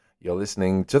You're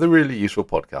listening to the Really Useful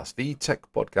Podcast, the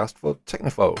tech podcast for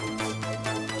technophobes.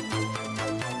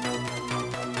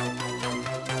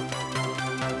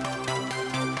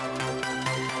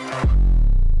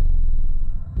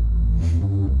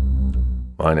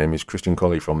 My name is Christian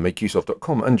Colley from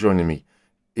MakeUseOf.com, and joining me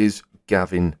is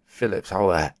Gavin Phillips.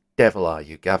 How the devil are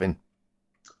you, Gavin?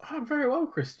 I'm very well,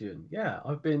 Christian. Yeah,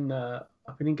 I've been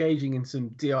engaging in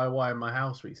some DIY in my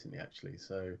house recently, actually.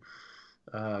 So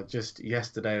just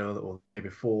yesterday or the day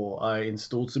before, I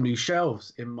installed some new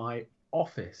shelves in my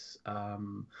office,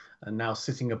 and now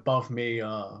sitting above me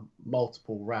are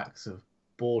multiple racks of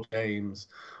board games.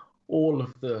 All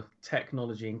of the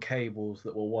technology and cables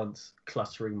that were once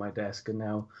cluttering my desk are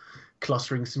now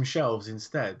clustering some shelves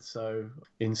instead. So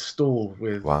installed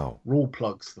with Wow. rule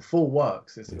plugs, the full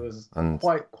works. It was And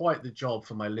quite the job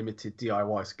for my limited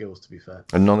DIY skills, to be fair.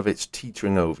 none of it's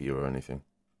teetering over you or anything?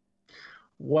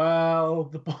 Well,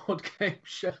 the board game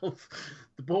shelf,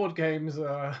 the board games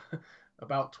are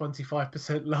about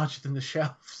 25% larger than the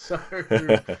shelf, so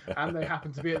and they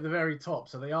happen to be at the very top,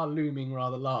 so they are looming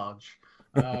rather large.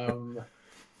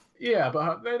 Yeah,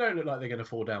 but they don't look like they're going to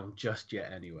fall down just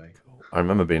yet anyway. I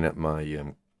remember being at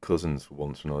my cousins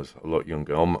once when I was a lot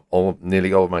younger.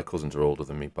 Nearly all of my cousins are older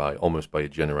than me by almost by a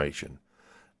generation,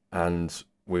 and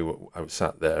I was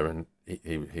sat there, and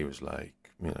he was like,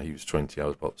 he was 20, I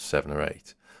was about 7 or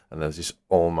 8, and there was this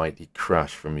almighty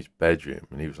crash from his bedroom,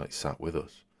 and he was like sat with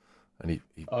us, and he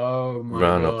Oh my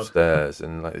ran God. upstairs,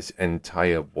 and like this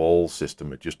entire wall system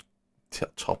had just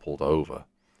toppled over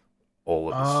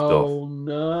all of his stuff. Oh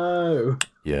no.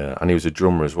 Yeah, and he was a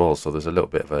drummer as well, so there's a little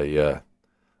bit of a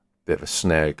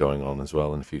snare going on as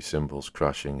well, and a few cymbals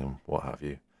crashing and what have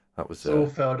you. That was So all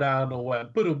fell down or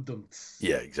went boom.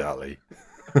 yeah, exactly.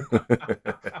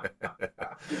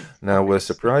 Now,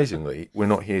 surprisingly, we're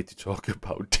not here to talk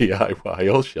about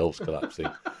DIY or shelves collapsing.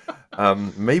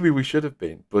 Maybe we should have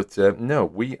been, but no,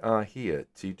 we are here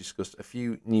to discuss a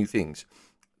few new things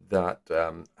that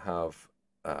have,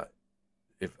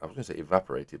 if I was going to say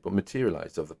evaporated, but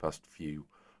materialized over the past few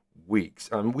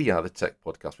weeks. We are the tech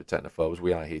podcast for technophobes.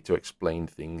 We are here to explain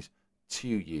things to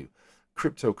you.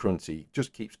 Cryptocurrency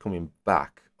just keeps coming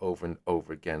back over and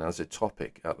over again as a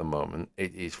topic at the moment.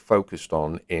 It is focused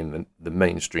on in the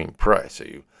mainstream press,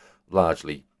 who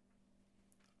largely,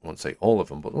 I won't say all of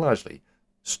them, but largely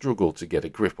struggle to get a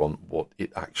grip on what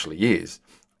it actually is.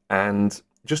 And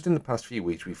just in the past few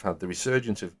weeks, we've had the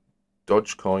resurgence of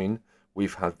Dogecoin,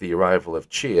 we've had the arrival of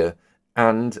Chia,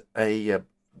 and a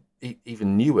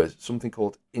even newer, something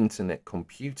called internet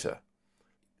computer.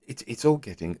 It's all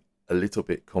getting a little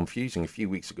bit confusing. A few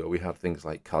weeks ago, we had things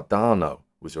like Cardano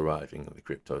was arriving in the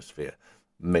cryptosphere,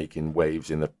 making waves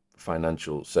in the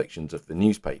financial sections of the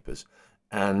newspapers.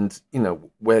 And,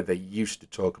 where they used to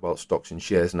talk about stocks and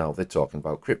shares, now they're talking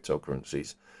about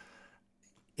cryptocurrencies.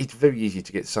 It's very easy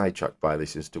to get sidetracked by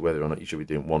this as to whether or not you should be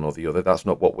doing one or the other. That's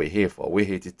not what we're here for. We're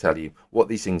here to tell you what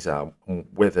these things are,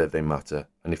 whether they matter,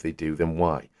 and if they do, then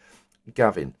why.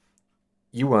 Gavin,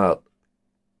 you are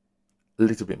a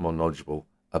little bit more knowledgeable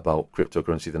about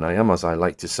cryptocurrency than I am. As I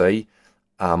like to say,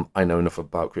 I know enough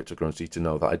about cryptocurrency to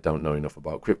know that I don't know enough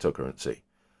about cryptocurrency.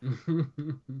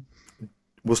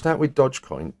 We'll start with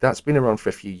Dogecoin. That's been around for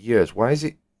a few years. Why is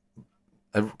it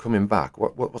coming back?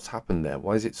 What's happened there?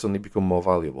 Why has it suddenly become more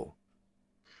valuable?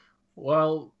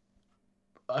 Well,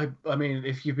 I mean,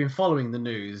 if you've been following the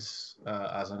news,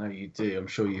 as I know you do, I'm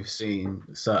sure you've seen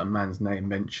a certain man's name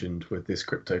mentioned with this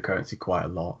cryptocurrency quite a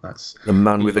lot. That's the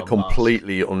man with a Elon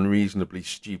completely unreasonably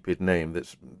stupid name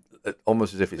that's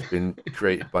almost as if it's been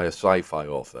created by a sci-fi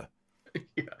author.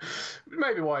 Yeah,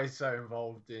 maybe why he's so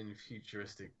involved in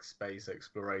futuristic space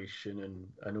exploration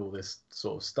and all this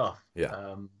sort of stuff.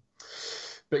 Yeah.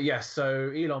 But yes, so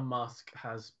Elon Musk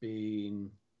has been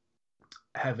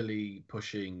heavily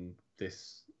pushing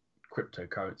this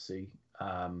cryptocurrency,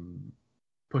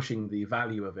 pushing the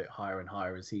value of it higher and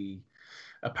higher, as he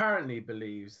apparently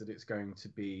believes that it's going to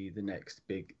be the next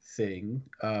big thing,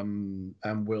 and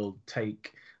will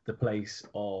take the place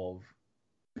of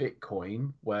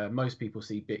Bitcoin, where most people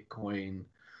see Bitcoin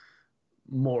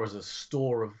more as a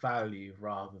store of value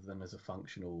rather than as a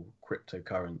functional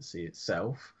cryptocurrency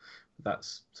itself.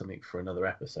 That's something for another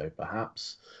episode,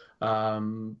 perhaps.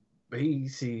 But he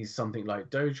sees something like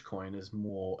Dogecoin as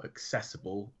more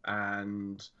accessible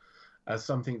and as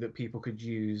something that people could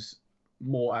use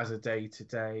more as a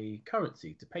day-to-day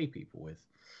currency to pay people with.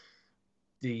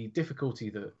 The difficulty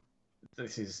that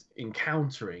this is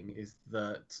encountering is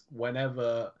that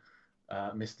whenever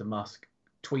Mr. Musk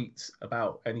tweets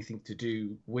about anything to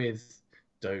do with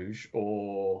Doge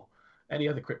or any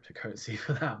other cryptocurrency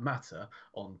for that matter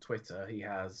on Twitter. He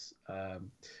has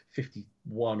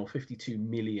 51 or 52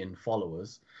 million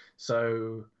followers.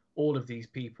 So all of these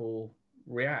people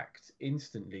react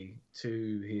instantly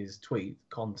to his tweet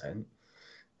content.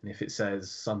 And if it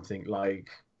says something like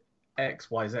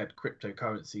XYZ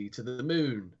cryptocurrency to the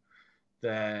moon,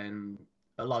 then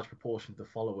a large proportion of the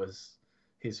followers,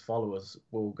 his followers,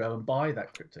 will go and buy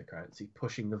that cryptocurrency,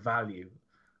 pushing the value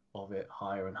of it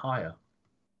higher and higher.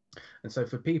 And so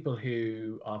for people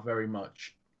who are very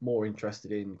much more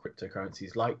interested in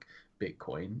cryptocurrencies like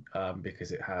Bitcoin,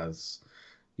 because it has,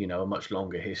 a much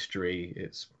longer history,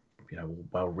 it's,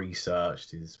 well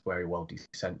researched, is very well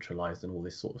decentralized and all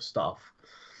this sort of stuff,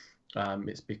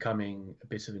 it's becoming a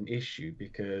bit of an issue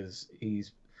because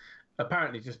he's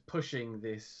apparently just pushing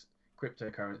this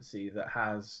cryptocurrency that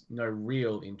has no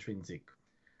real intrinsic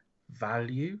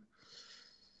value.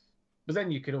 But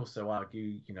then you could also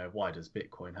argue, why does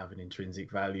Bitcoin have an intrinsic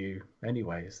value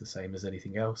anyway? It's the same as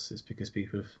anything else. It's because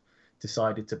people have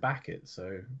decided to back it.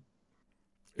 So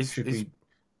should we?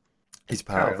 Is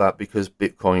part of that because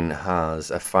Bitcoin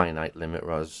has a finite limit,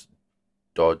 whereas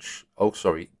Doge, I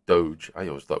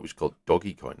always thought it was called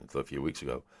Dogecoin until a few weeks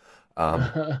ago.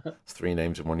 It's 3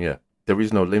 names in 1 year. There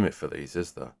is no limit for these,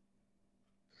 is there?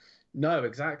 No,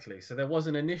 exactly. So there was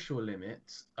an initial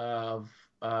limit of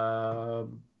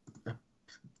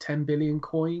 10 billion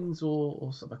coins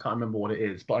or something. I can't remember what it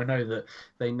is, but I know that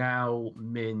they now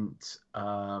mint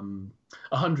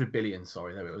 100 billion.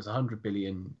 Sorry, there it was 100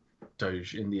 billion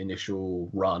Doge in the initial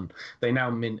run. They now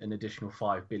mint an additional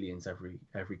 5 billions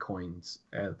every coins,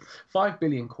 5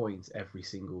 billion coins every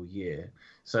single year.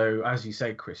 So as you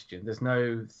say, Christian, there's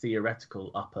no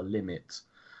theoretical upper limit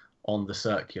on the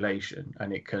circulation,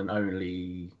 and it can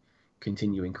only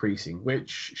continue increasing, which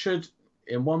should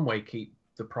in one way keep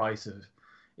the price of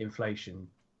inflation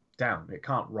down. It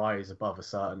can't rise above a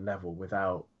certain level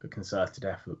without a concerted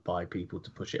effort by people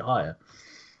to push it higher,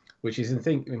 which is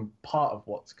in part of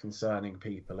what's concerning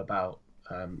people about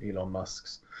Elon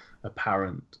Musk's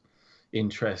apparent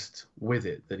interest with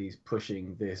it, that he's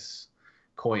pushing this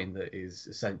coin that is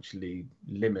essentially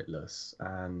limitless.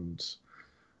 And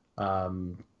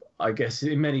I guess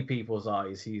in many people's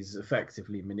eyes, he's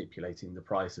effectively manipulating the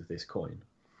price of this coin.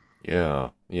 Yeah.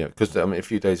 Because a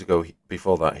few days ago,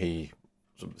 before that, he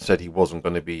said he wasn't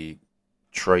going to be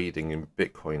trading in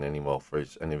Bitcoin anymore for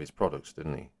any of his products,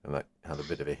 didn't he? And that had a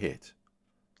bit of a hit.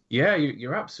 Yeah,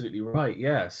 you're absolutely right.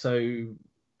 Yeah. So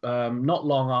not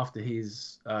long after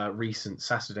his recent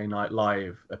Saturday Night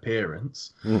Live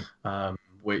appearance,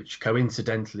 which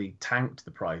coincidentally tanked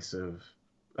the price of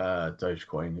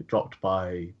Dogecoin, it dropped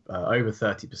by over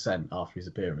 30% after his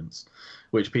appearance,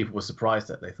 which people were surprised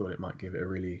at. They thought it might give it a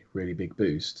really, really big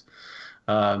boost.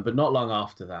 But not long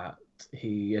after that,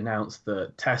 he announced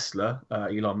that Tesla,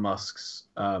 Elon Musk's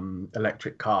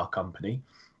electric car company,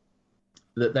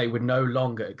 that they would no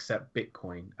longer accept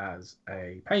Bitcoin as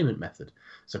a payment method.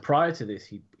 So prior to this,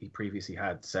 he previously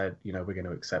had said, we're going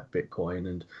to accept Bitcoin.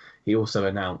 And he also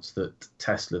announced that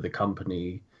Tesla, the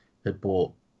company, had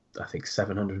bought, I think,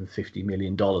 $750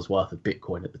 million worth of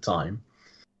Bitcoin at the time.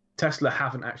 Tesla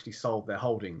haven't actually sold their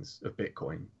holdings of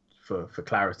Bitcoin. For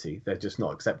clarity, they're just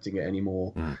not accepting it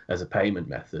anymore as a payment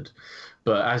method.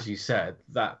 But as you said,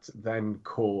 that then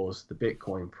caused the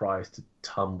Bitcoin price to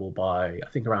tumble by, I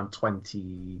think, around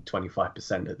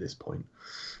 20-25% at this point.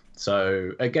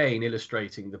 So again,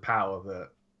 illustrating the power that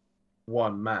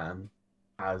one man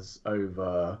has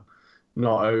over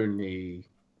not only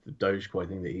the Dogecoin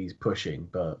thing that he's pushing,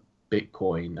 but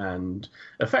Bitcoin and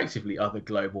effectively other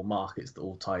global markets that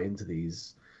all tie into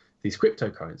these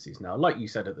cryptocurrencies. Now, like you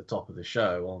said at the top of the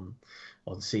show,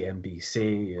 on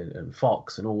CNBC and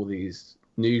Fox and all these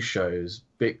news shows,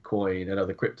 Bitcoin and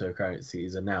other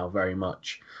cryptocurrencies are now very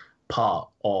much part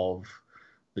of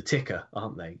the ticker,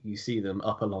 aren't they? You see them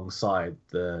up alongside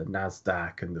the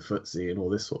NASDAQ and the FTSE and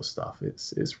all this sort of stuff.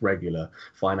 It's regular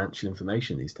financial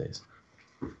information these days.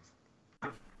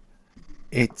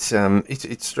 It's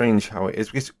strange how it is,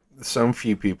 because so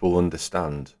few people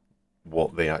understand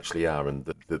what they actually are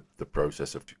and the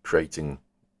process of creating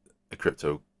a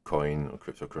crypto coin or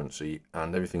cryptocurrency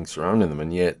and everything surrounding them,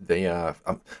 and yet they are.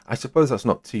 I suppose that's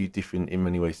not too different in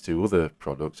many ways to other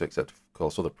products, except of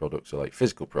course other products are like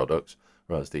physical products,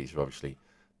 whereas these are obviously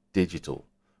digital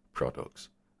products.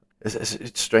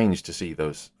 It's strange to see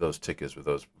those tickers with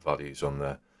those values on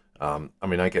there. I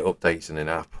get updates in an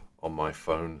app on my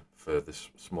phone for this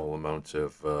small amount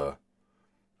of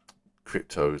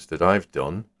cryptos that I've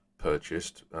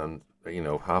purchased, and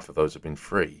half of those have been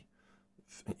free,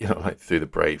 like through the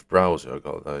Brave browser. I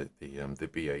got the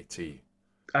BAT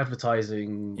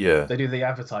advertising. Yeah, They do the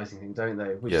advertising thing, don't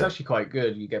they? Which is yeah, actually quite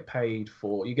good. You get paid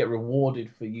for, you get rewarded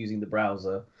for using the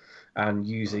browser and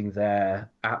using their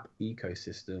app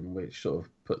ecosystem, which sort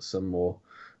of puts some more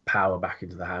power back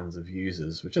into the hands of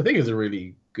users, which I think is a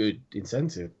really good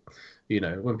incentive.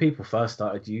 When people first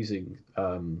started using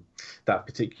that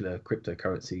particular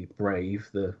cryptocurrency, Brave,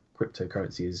 the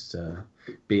cryptocurrency is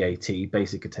BAT,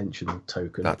 Basic Attention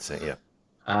Token, that's it. Yeah,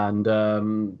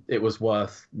 and it was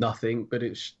worth nothing, but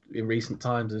it's in recent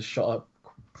times has shot up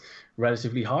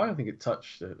relatively high. I think it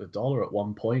touched $1 at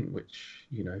one point, which,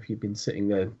 if you've been sitting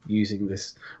there using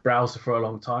this browser for a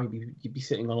long time, you'd be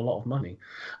sitting on a lot of money.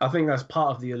 I think that's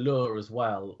part of the allure as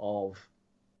well of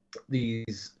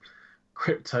these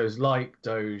cryptos like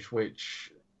Doge,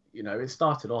 which, it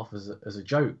started off as a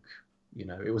joke.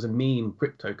 It was a meme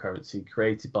cryptocurrency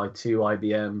created by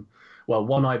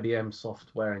one IBM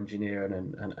software engineer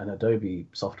and an Adobe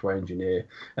software engineer,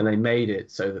 and they made it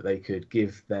so that they could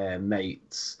give their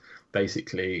mates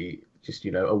basically just,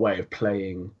 a way of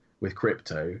playing with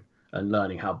crypto and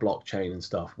learning how blockchain and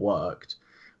stuff worked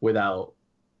without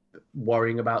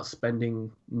worrying about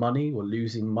spending money or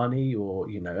losing money or,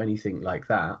 anything like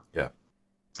that. yeah.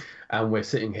 And we're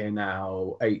sitting here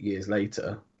now 8 years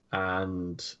later,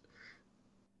 and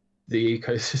the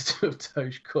ecosystem of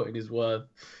Dogecoin is worth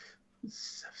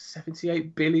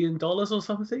 $78 billion or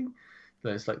something.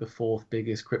 It's like the fourth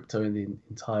biggest crypto in the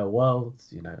entire world.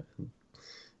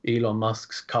 Elon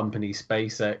Musk's company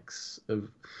SpaceX have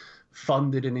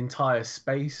funded an entire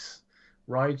space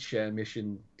rideshare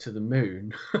mission to the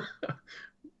moon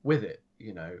with it.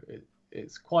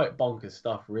 It's quite bonkers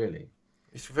stuff, really.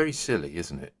 It's very silly,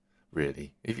 isn't it?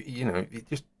 Really, if you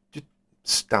just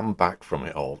stand back from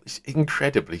it all, it's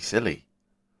incredibly silly.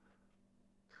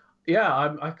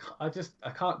 Yeah, I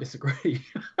can't disagree.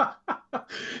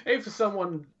 If for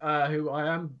someone who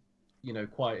I am,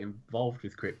 quite involved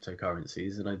with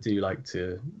cryptocurrencies, and I do like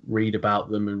to read about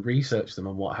them and research them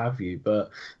and what have you, but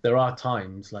there are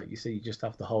times, like you see, you just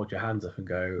have to hold your hands up and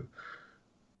go,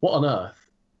 "What on earth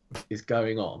is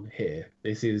going on here?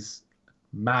 This is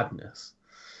madness."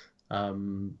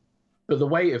 But the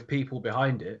weight of people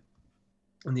behind it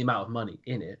and the amount of money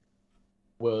in it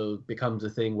becomes a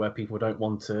thing where people don't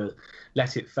want to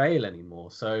let it fail anymore.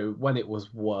 So when it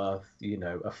was worth,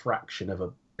 a fraction of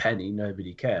a penny,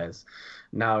 nobody cares.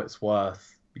 Now it's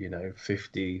worth,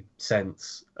 50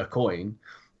 cents a coin.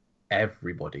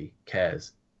 Everybody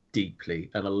cares deeply,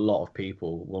 and a lot of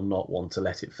people will not want to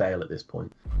let it fail at this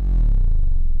point.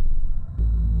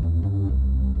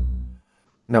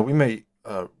 Now we may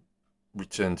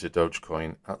return to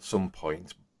Dogecoin at some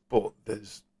point, but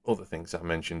there's other things I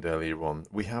mentioned earlier on.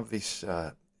 We have this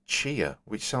Chia,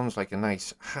 which sounds like a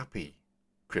nice, happy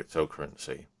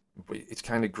cryptocurrency, but it's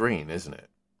kind of green, isn't it?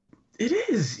 It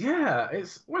is, yeah.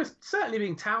 It's certainly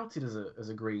being touted as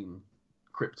a green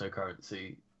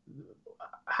cryptocurrency.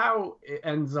 How it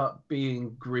ends up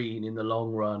being green in the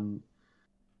long run,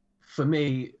 for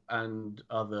me and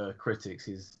other critics,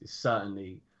 is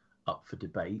certainly up for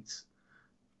debate.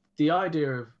 The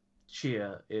idea of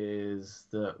Chia is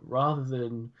that rather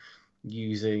than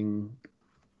using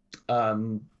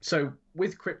so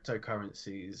with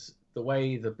cryptocurrencies, the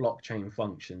way the blockchain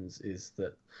functions is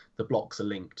that the blocks are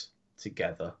linked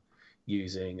together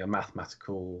using a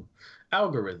mathematical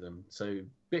algorithm. So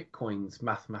Bitcoin's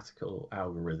mathematical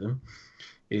algorithm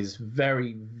is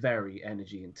very, very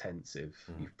energy intensive.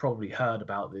 Mm. You've probably heard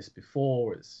about this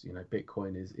before. It's,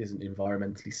 Bitcoin isn't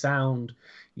environmentally sound,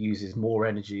 uses more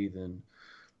energy than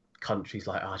countries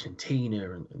like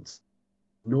Argentina and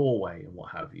Norway and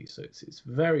what have you. So it's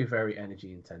very, very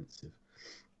energy intensive.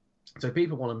 So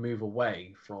people want to move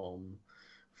away from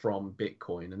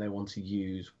Bitcoin, and they want to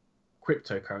use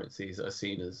cryptocurrencies that are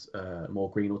seen as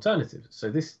more green alternatives. So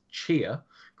this Chia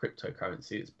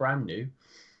cryptocurrency, it's brand new.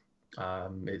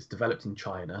 It's developed in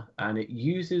China, and it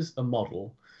uses a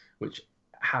model which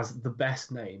has the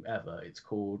best name ever. It's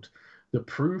called the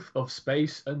proof of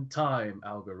space and time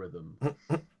algorithm,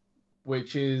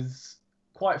 which is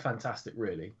quite fantastic,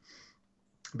 really.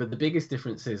 But the biggest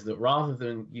difference is that rather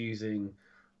than using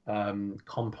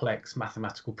complex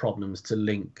mathematical problems to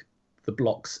link the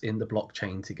blocks in the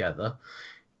blockchain together,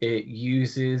 it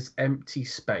uses empty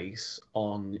space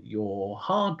on your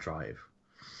hard drive.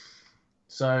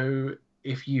 So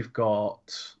if you've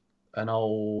got an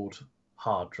old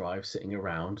hard drive sitting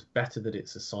around, better that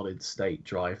it's a solid state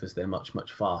drive as they're much,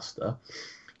 much faster.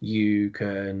 You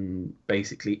can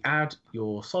basically add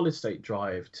your solid state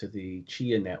drive to the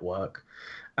Chia network,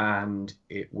 and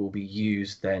it will be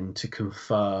used then to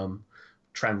confirm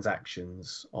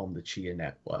transactions on the Chia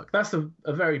network. That's a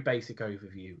very basic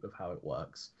overview of how it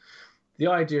works. The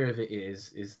idea of it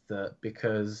is that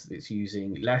because it's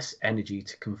using less energy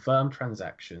to confirm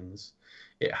transactions,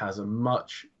 it has a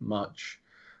much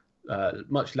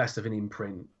less of an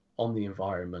imprint on the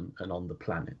environment and on the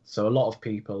planet. So a lot of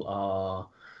people are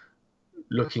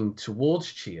looking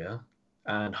towards Chia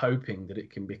and hoping that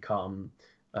it can become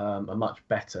a much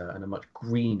better and a much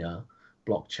greener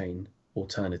blockchain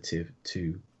alternative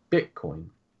to Bitcoin.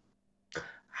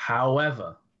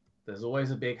 However, there's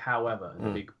always a big however and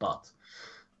a big but.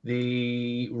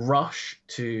 The rush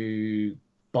to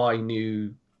buy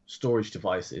new storage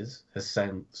devices has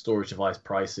sent storage device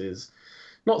prices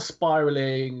not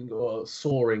spiraling or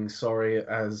soaring, sorry,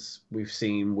 as we've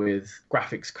seen with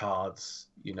graphics cards.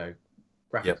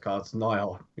 Graphics cards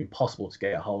now are impossible to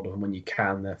get a hold of, and when you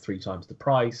can, they're 3 times the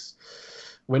price.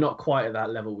 We're not quite at that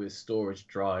level with storage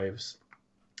drives,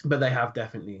 but they have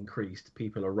definitely increased.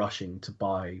 People are rushing to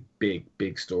buy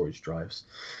big storage drives.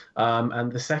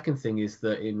 And the second thing is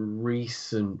that in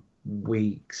recent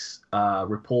weeks,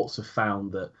 reports have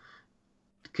found that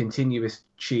continuous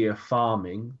Chia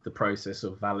farming, the process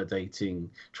of validating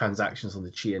transactions on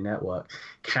the Chia network,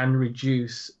 can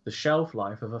reduce the shelf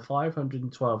life of a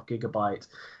 512 gigabyte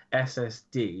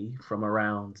SSD from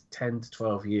around 10 to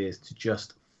 12 years to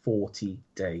just 40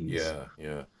 days.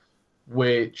 Yeah.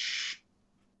 Which,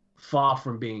 far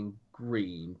from being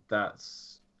green,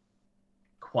 that's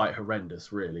quite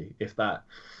horrendous, really. If that,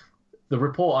 the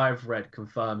report I've read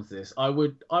confirms this. I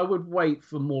would wait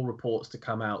for more reports to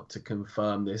come out to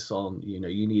confirm this. You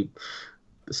need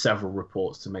several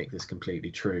reports to make this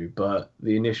completely true, but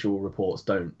the initial reports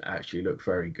don't actually look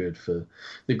very good for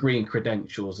the green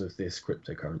credentials of this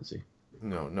cryptocurrency.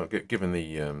 No. Given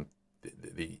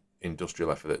the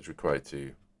industrial effort that's required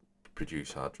to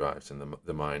produce hard drives and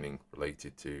the mining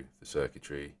related to the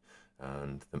circuitry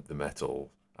and the metal,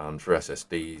 and for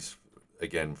SSDs,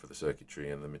 again, for the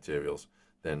circuitry and the materials,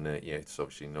 then it's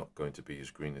obviously not going to be as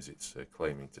green as it's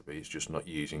claiming to be. It's just not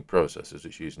using processors,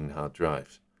 it's using hard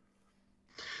drives.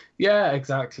 Yeah,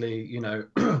 exactly.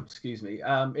 Excuse me.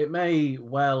 It may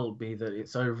well be that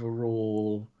its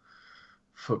overall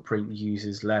footprint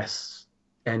uses less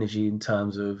energy in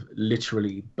terms of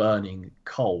literally burning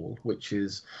coal, which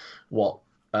is what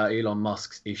Elon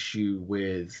Musk's issue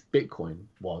with Bitcoin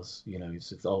was.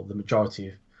 The majority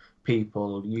of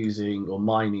people using or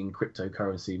mining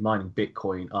cryptocurrency, mining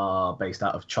Bitcoin, are based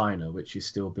out of China, which is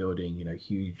still building,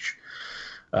 huge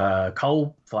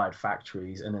coal-fired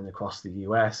factories, and then across the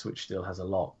US, which still has a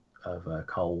lot of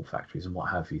coal factories and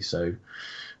what have you. So,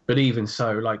 but even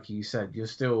so, like you said, you're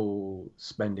still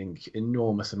spending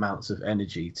enormous amounts of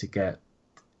energy to get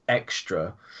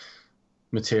extra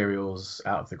materials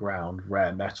out of the ground,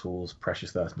 rare metals,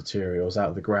 precious earth materials out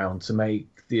of the ground to make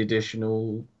the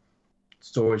additional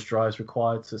storage drives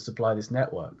required to supply this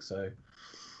network. So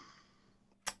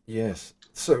yes,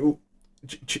 so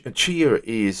Chia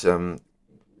is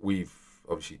we've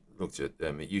obviously looked at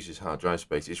it uses hard drive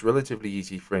space. It's relatively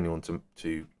easy for anyone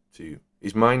to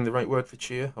is mine the right word for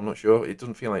Chia? I'm not sure. It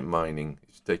doesn't feel like mining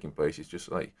is taking place. It's just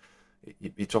like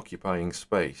it's occupying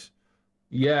space.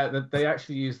 Yeah, they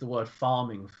actually use the word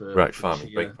farming for Farming.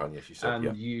 Chia, Beg your pardon, yes, you said,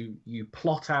 and you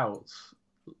plot out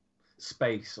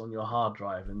space on your hard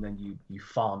drive and then you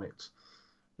farm it,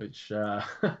 which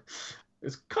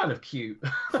is kind of cute.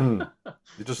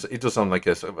 It does sound like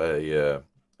a sort of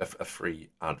a free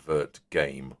advert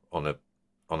game on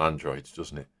Android,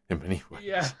 doesn't it? In many ways.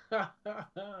 Yeah.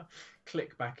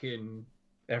 Click back in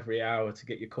every hour to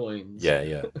get your coins.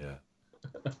 Yeah.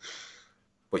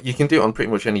 But you can do it on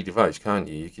pretty much any device, can't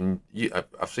you?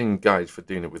 I've seen guides for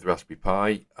doing it with Raspberry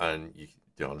Pi, and you can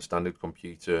do it on a standard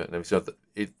computer and everything. So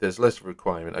there's less of a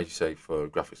requirement, as you say, for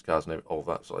graphics cards and all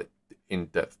that sort of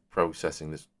in-depth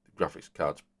processing this graphics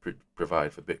cards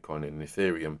provide for Bitcoin and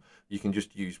Ethereum. You can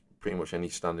just use pretty much any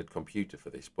standard computer for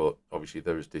this, but obviously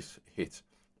there is this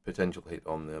potential hit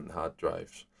on the hard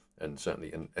drives, and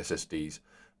certainly in SSDs,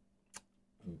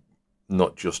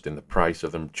 not just in the price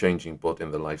of them changing, but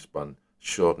in the lifespan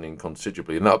shortening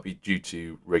considerably, and that'll be due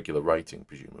to regular writing,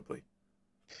 presumably.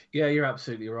 Yeah, you're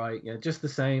absolutely right. Yeah, just the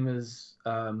same as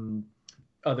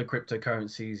other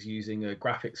cryptocurrencies using a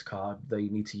graphics card. They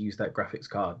need to use that graphics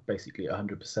card basically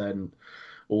 100%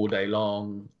 all day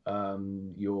long.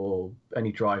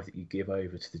 Any drive that you give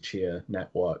over to the Chia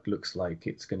network looks like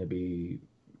it's going to be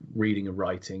reading and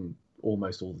writing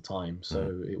almost all the time.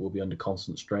 So it will be under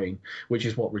constant strain, which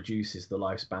is what reduces the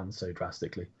lifespan so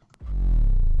drastically.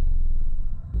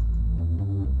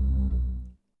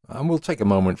 And we'll take a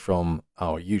moment from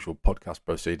our usual podcast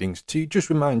proceedings to just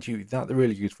remind you that the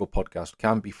Really Useful Podcast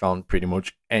can be found pretty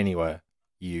much anywhere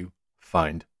you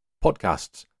find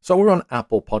podcasts. So we're on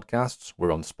Apple Podcasts,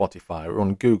 we're on Spotify, we're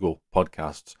on Google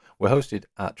Podcasts. We're hosted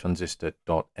at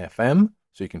transistor.fm,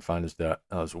 so you can find us there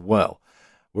as well.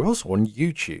 We're also on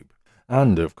YouTube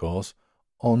and, of course,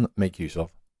 on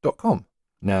makeuseof.com.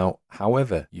 Now,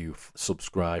 however you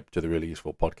subscribe to the Really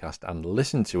Useful podcast and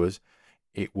listen to us,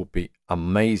 it would be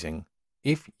amazing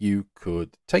if you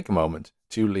could take a moment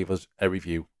to leave us a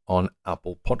review on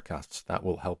Apple Podcasts. That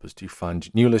will help us to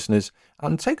find new listeners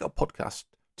and take our podcast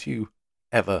to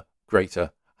ever greater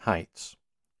heights.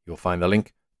 You'll find the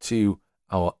link to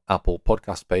our Apple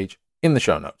Podcast page in the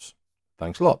show notes.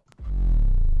 Thanks a lot.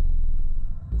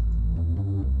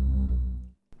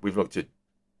 We've looked at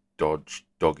Dogecoin,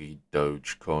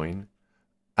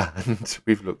 and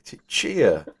we've looked at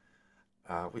Chia,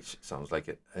 which sounds like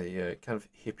a kind of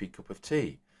hippie cup of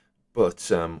tea.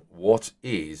 But what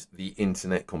is the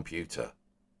internet computer?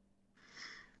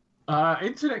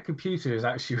 Internet computer is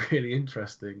actually really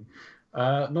interesting,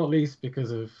 not least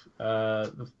because of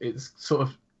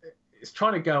it's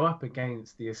trying to go up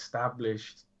against the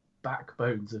established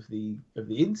backbones of the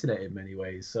internet in many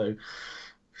ways. So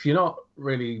if you're not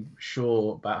really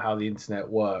sure about how the internet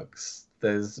works,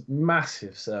 there's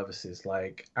massive services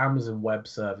like Amazon Web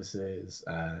Services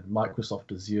and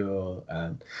Microsoft Azure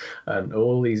and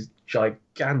all these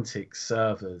gigantic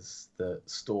servers that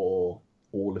store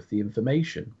all of the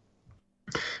information.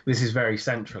 This is very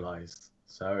centralized.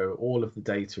 So all of the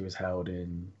data is held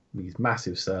in these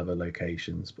massive server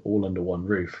locations, all under one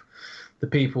roof. The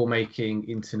people making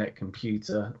internet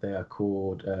computer, they are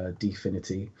called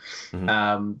Dfinity.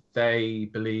 Mm-hmm. They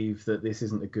believe that this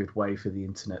isn't a good way for the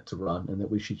internet to run and that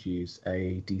we should use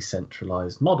a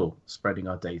decentralized model, spreading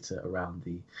our data around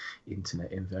the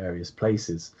internet in various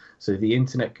places. So the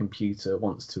internet computer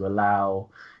wants to allow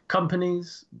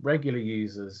companies, regular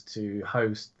users, to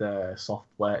host their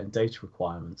software and data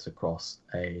requirements across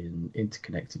an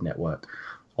interconnected network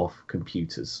of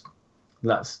computers.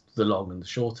 That's the long and the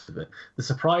short of it. The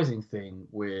surprising thing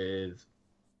with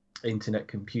internet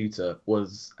computer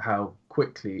was how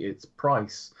quickly its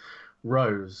price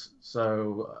rose.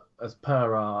 So as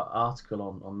per our article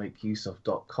on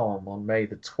makeuseof.com, on May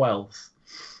the 12th,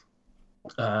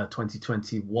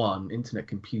 2021, internet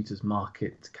computers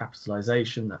market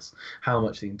capitalization, that's how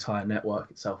much the entire network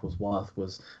itself was worth,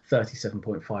 was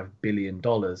 $37.5 billion,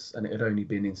 and it had only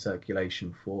been in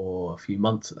circulation for a few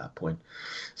months at that point.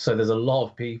 So there's a lot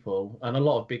of people and a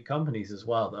lot of big companies as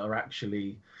well that are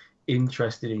actually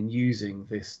interested in using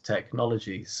this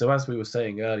technology. So as we were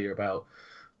saying earlier about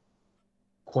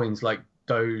coins like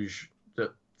Doge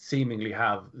that seemingly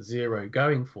have zero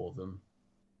going for them,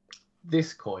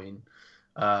 this coin,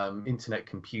 internet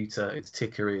computer, its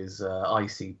ticker is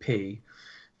ICP.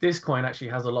 This coin actually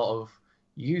has a lot of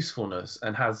usefulness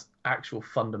and has actual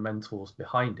fundamentals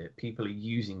behind it. People are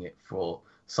using it for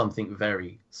something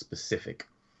very specific.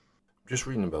 Just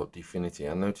reading about Dfinity,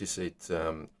 I noticed it.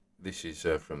 This is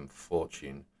from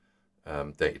Fortune,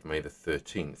 dated May the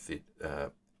 13th.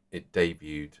 It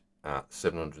debuted at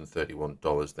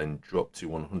 $731, then dropped to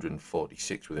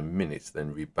 $146 within minutes,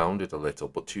 then rebounded a little,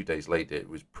 but 2 days later it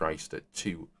was priced at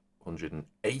 $280,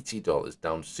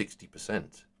 down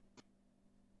 60%.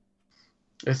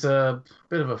 It's a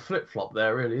bit of a flip-flop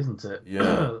there, really, isn't it?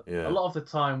 Yeah. A lot of the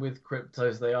time with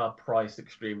cryptos, they are priced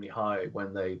extremely high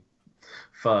when they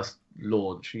first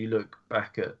launch. You look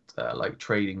back at like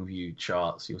TradingView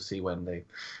charts, you'll see when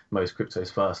most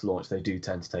cryptos first launch, they do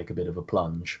tend to take a bit of a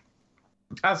plunge,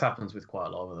 as happens with quite a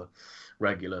lot of the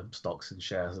regular stocks and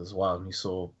shares as well. And you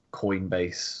saw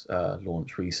Coinbase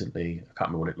launch recently. I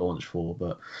can't remember what it launched for,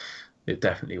 but it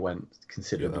definitely went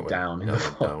considerably down in the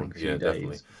following few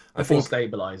days before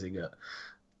stabilizing at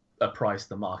a price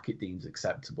the market deems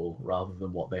acceptable rather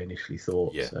than what they initially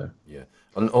thought. Yeah.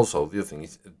 And also the other thing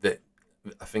is that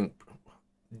I think,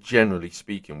 generally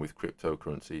speaking, with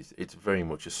cryptocurrencies, it's very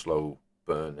much a slow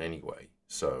burn anyway.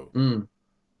 So.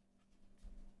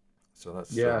 So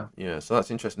that's so that's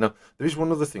interesting. Now, there is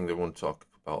one other thing that I want to talk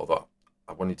about that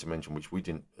I wanted to mention, which we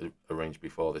didn't arrange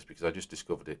before this, because I just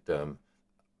discovered it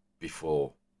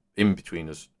in between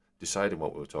us deciding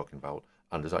what we were talking about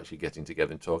and us actually getting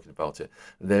together and talking about it.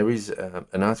 There is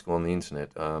an article on the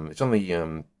internet. It's on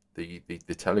the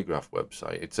Telegraph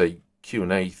website. It's a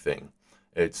Q&A thing.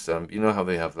 It's you know how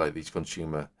they have like these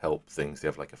consumer help things. They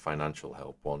have like a financial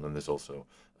help one, and there's also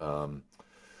a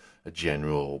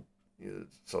general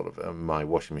sort of my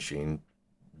washing machine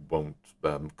won't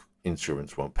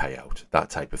insurance won't pay out, that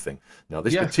type of thing. Now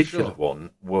this particular one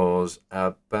was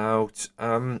about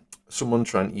someone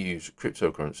trying to use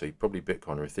cryptocurrency, probably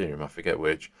Bitcoin or Ethereum, I forget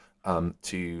which,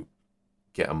 to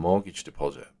get a mortgage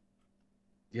deposit.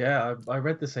 Yeah, I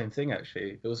read the same thing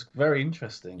actually. It was very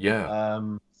interesting. Yeah,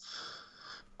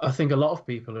 I think a lot of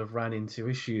people have ran into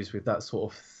issues with that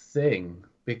sort of thing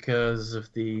because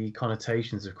of the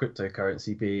connotations of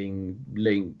cryptocurrency being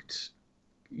linked,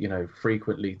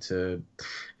 frequently to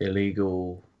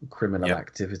illegal criminal yeah, yeah,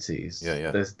 activities. yeah,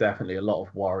 There's definitely a lot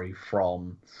of worry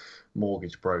from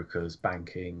mortgage brokers,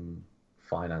 banking,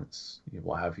 finance,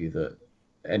 what have you, that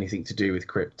anything to do with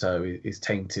crypto is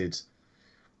tainted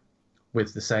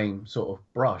with the same sort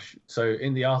of brush. So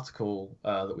in the article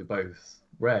that we both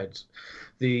read,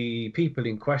 the people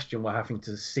in question were having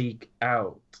to seek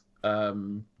out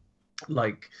um,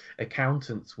 like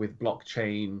accountants with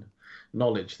blockchain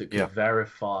knowledge that could yeah,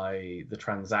 verify the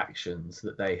transactions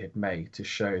that they had made to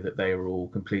show that they were all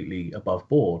completely above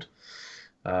board.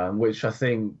 Which I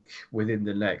think within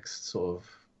the next sort of,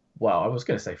 well, I was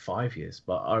going to say 5 years,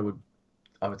 but I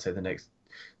would say the next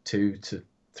 2 to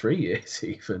 3 years,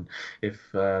 even if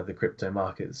the crypto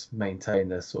markets maintain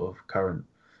their sort of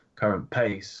current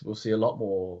pace, we'll see a lot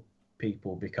more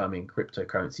people becoming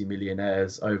cryptocurrency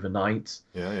millionaires overnight,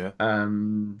 yeah, yeah.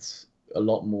 and a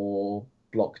lot more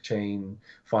blockchain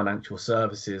financial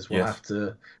services will Yes. have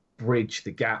to bridge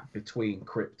the gap between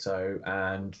crypto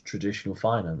and traditional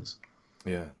finance.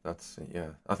 Yeah, yeah.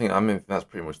 I mean that's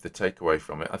pretty much the takeaway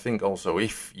from it. I think also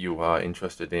if you are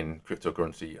interested in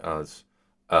cryptocurrency as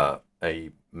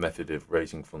a method of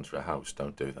raising funds for a house,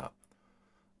 don't do that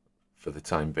for the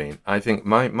time being. I think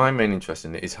my main interest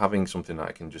in it is having something that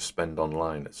I can just spend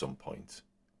online at some point,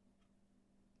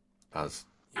 as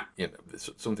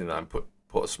something that I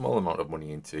put a small amount of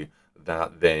money into.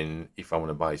 That then, if I want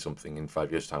to buy something in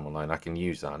 5 years' time online, I can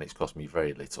use that, and it's cost me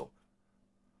very little.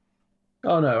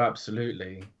 Oh no,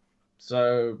 absolutely.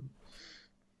 So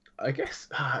I guess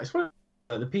it's one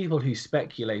of the people who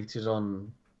speculated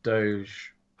on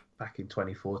Doge back in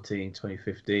 2014,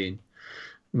 2015,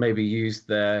 maybe used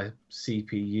their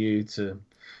CPU to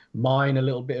mine a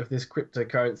little bit of this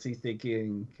cryptocurrency,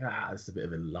 thinking, this is a bit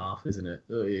of a laugh, isn't it?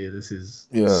 Oh, yeah, this is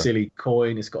Yeah. silly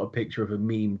coin. It's got a picture of a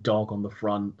meme dog on the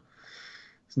front.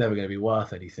 It's never going to be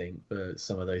worth anything. But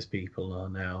some of those people are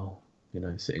now,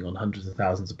 sitting on hundreds of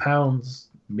thousands of pounds,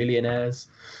 millionaires.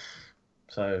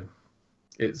 So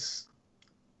it's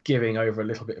giving over a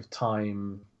little bit of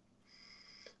time.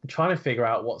 I'm trying to figure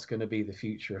out what's going to be the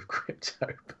future of crypto.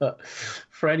 But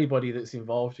for anybody that's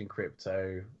involved in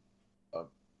crypto, uh,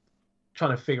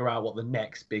 trying to figure out what the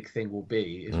next big thing will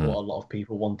be is what Mm. a lot of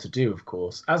people want to do, of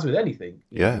course. As with anything,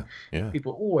 Yeah. Yeah.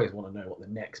 people always want to know what the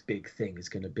next big thing is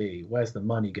going to be. Where's the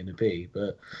money going to be?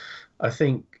 But I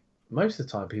think most of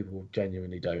the time people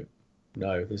genuinely don't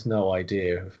know. There was no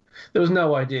idea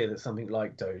that something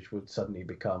like Doge would suddenly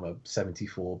become a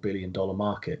 $74 billion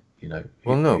market.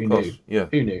 Well, no, of Who knew? course. Yeah.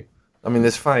 Who knew? I mean,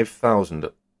 there's 5,000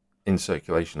 in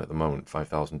circulation at the moment,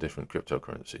 5,000 different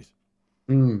cryptocurrencies.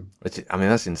 Mm. I mean,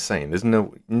 that's insane. There's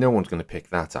no one's going to pick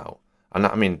that out. And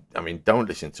I mean, don't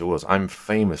listen to us. I'm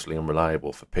famously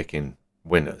unreliable for picking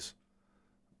winners.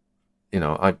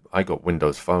 I got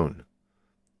Windows Phone.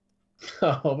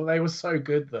 Oh, but they were so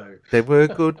good though. They were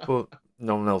good, but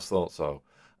no one else thought so.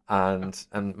 And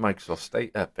Microsoft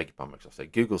State, beg your pardon, Microsoft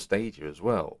State, Google Stadia as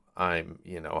well. I've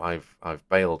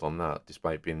bailed on that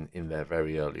despite being in there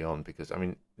very early on because I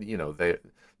mean,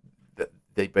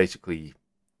 they basically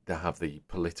they have the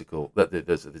political that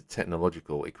there's the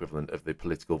technological equivalent of the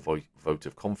political vote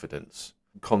of confidence,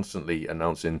 constantly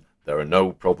announcing there are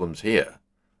no problems here.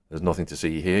 There's nothing to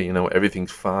see here.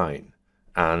 Everything's fine.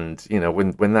 And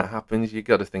when that happens, you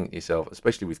got to think to yourself,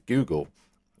 especially with Google,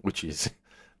 which is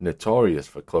notorious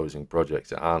for closing projects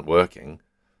that aren't working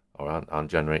or aren't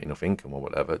generating enough income or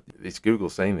whatever. It's Google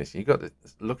saying this. You got to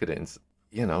look at it and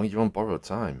you're on borrowed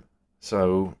time.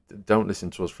 So don't listen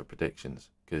to us for predictions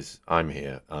because I'm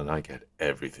here and I get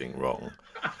everything wrong.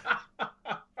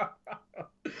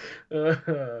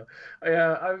 Yeah,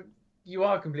 you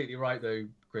are completely right, though,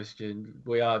 Christian.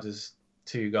 We are just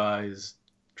two guys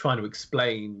trying to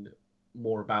explain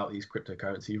more about these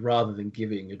cryptocurrency rather than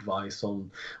giving advice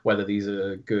on whether these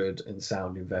are good and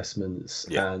sound investments.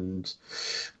 Yeah. And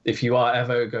if you are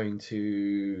ever going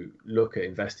to look at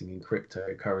investing in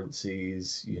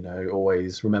cryptocurrencies,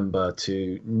 always remember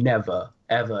to never,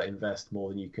 ever invest more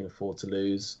than you can afford to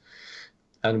lose.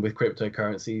 And with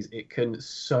cryptocurrencies, it can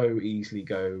so easily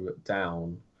go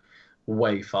down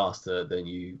way faster than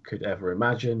you could ever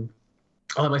imagine.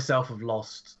 I myself have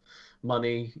lost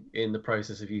money in the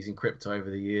process of using crypto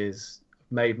over the years.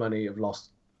 Made money, I've lost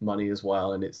money as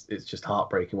well, and it's just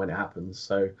heartbreaking when it happens.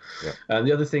 So, Yeah. and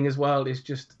the other thing as well is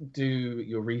just do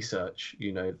your research.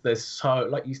 There's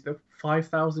like you said,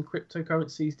 5,000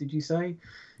 cryptocurrencies. Did you say? You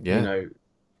Yeah. know,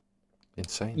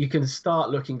 Insane. You can start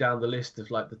looking down the list of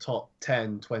like the top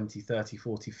 10, 20, 30,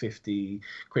 40, 50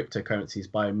 cryptocurrencies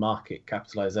by market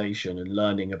capitalization and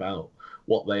learning about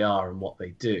what they are and what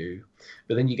they do.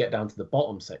 But then you get down to the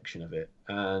bottom section of it,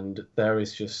 and there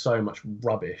is just so much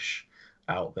rubbish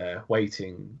out there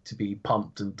waiting to be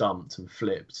pumped and dumped and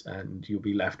flipped, and you'll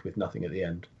be left with nothing at the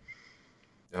end.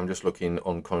 I'm just looking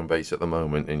on Coinbase at the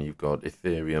moment, and you've got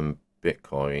Ethereum,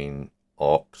 Bitcoin,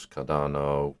 Ox,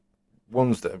 Cardano,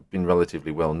 ones that have been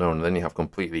relatively well known. And then you have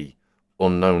completely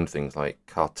unknown things like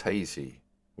Cartesi,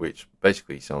 which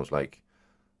basically sounds like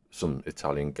some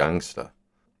Italian gangster.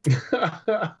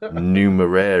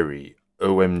 Numerary,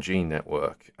 OMG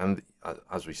network, and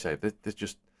as we say,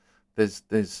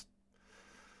 there's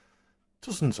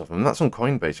dozens of them. That's on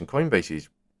Coinbase, and Coinbase is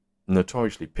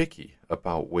notoriously picky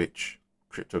about which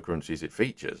cryptocurrencies it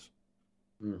features.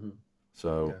 Mm-hmm.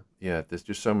 So yeah, there's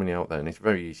just so many out there, and it's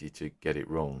very easy to get it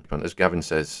wrong. And as Gavin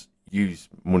says, use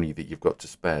money that you've got to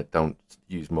spare. Don't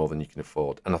use more than you can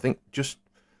afford. And I think just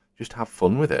have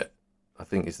fun with it, I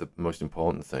think, is the most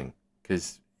important thing,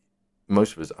 because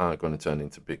most of us aren't going to turn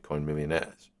into Bitcoin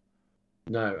millionaires.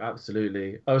 No,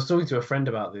 absolutely. I was talking to a friend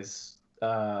about this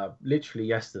literally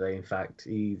yesterday. In fact,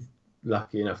 he's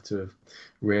lucky enough to have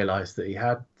realized that he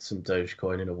had some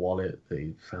Dogecoin in a wallet that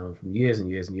he found from years and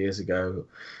years and years ago.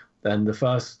 Then the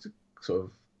first sort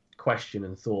of question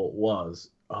and thought was,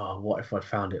 oh, what if I'd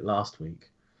found it last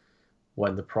week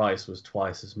when the price was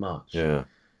twice as much? Yeah,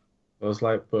 I was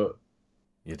like, but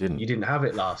you didn't. you didn't have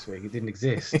it last week. It didn't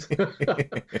exist.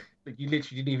 But you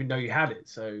literally didn't even know you had it.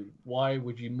 So why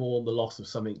would you mourn the loss of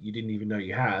something you didn't even know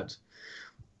you had?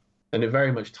 And it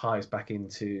very much ties back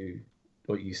into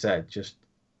what you said. Just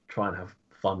try and have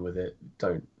fun with it.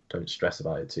 Don't stress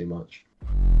about it too much.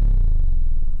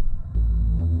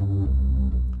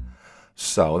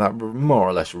 So that more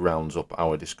or less rounds up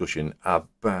our discussion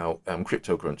about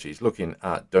cryptocurrencies, looking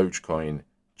at Dogecoin,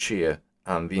 Chia,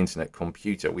 and the internet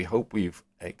computer. We hope we've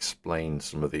explained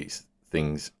some of these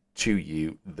things to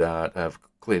you that have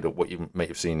cleared up what you may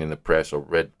have seen in the press or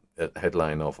read a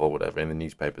headline of or whatever in the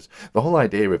newspapers. The whole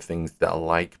idea of things that are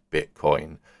like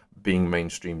Bitcoin being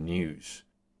mainstream news.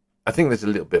 I think there's a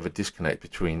little bit of a disconnect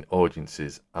between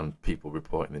audiences and people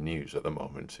reporting the news at the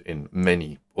moment in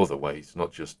many other ways,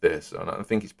 not just this. And I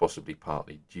think it's possibly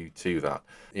partly due to that.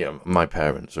 My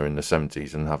parents are in the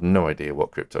 70s and have no idea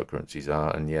what cryptocurrencies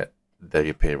are, and yet they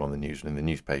appear on the news and in the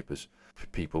newspapers.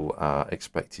 People are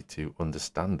expected to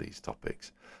understand these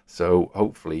topics. So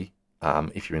hopefully,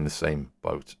 if you're in the same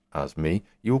boat as me,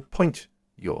 you'll point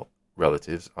your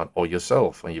relatives or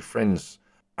yourself or your friends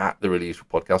at the Really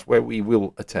Useful Podcast, where we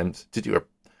will attempt to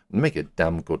make a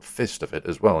damn good fist of it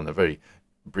as well, in a very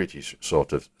British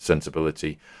sort of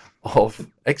sensibility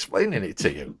of explaining it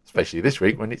to you, especially this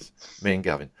week when it's me and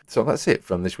Gavin. So that's it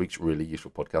from this week's Really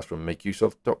Useful Podcast from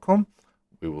makeuseof.com.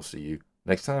 We will see you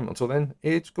next time. Until then,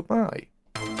 it's goodbye.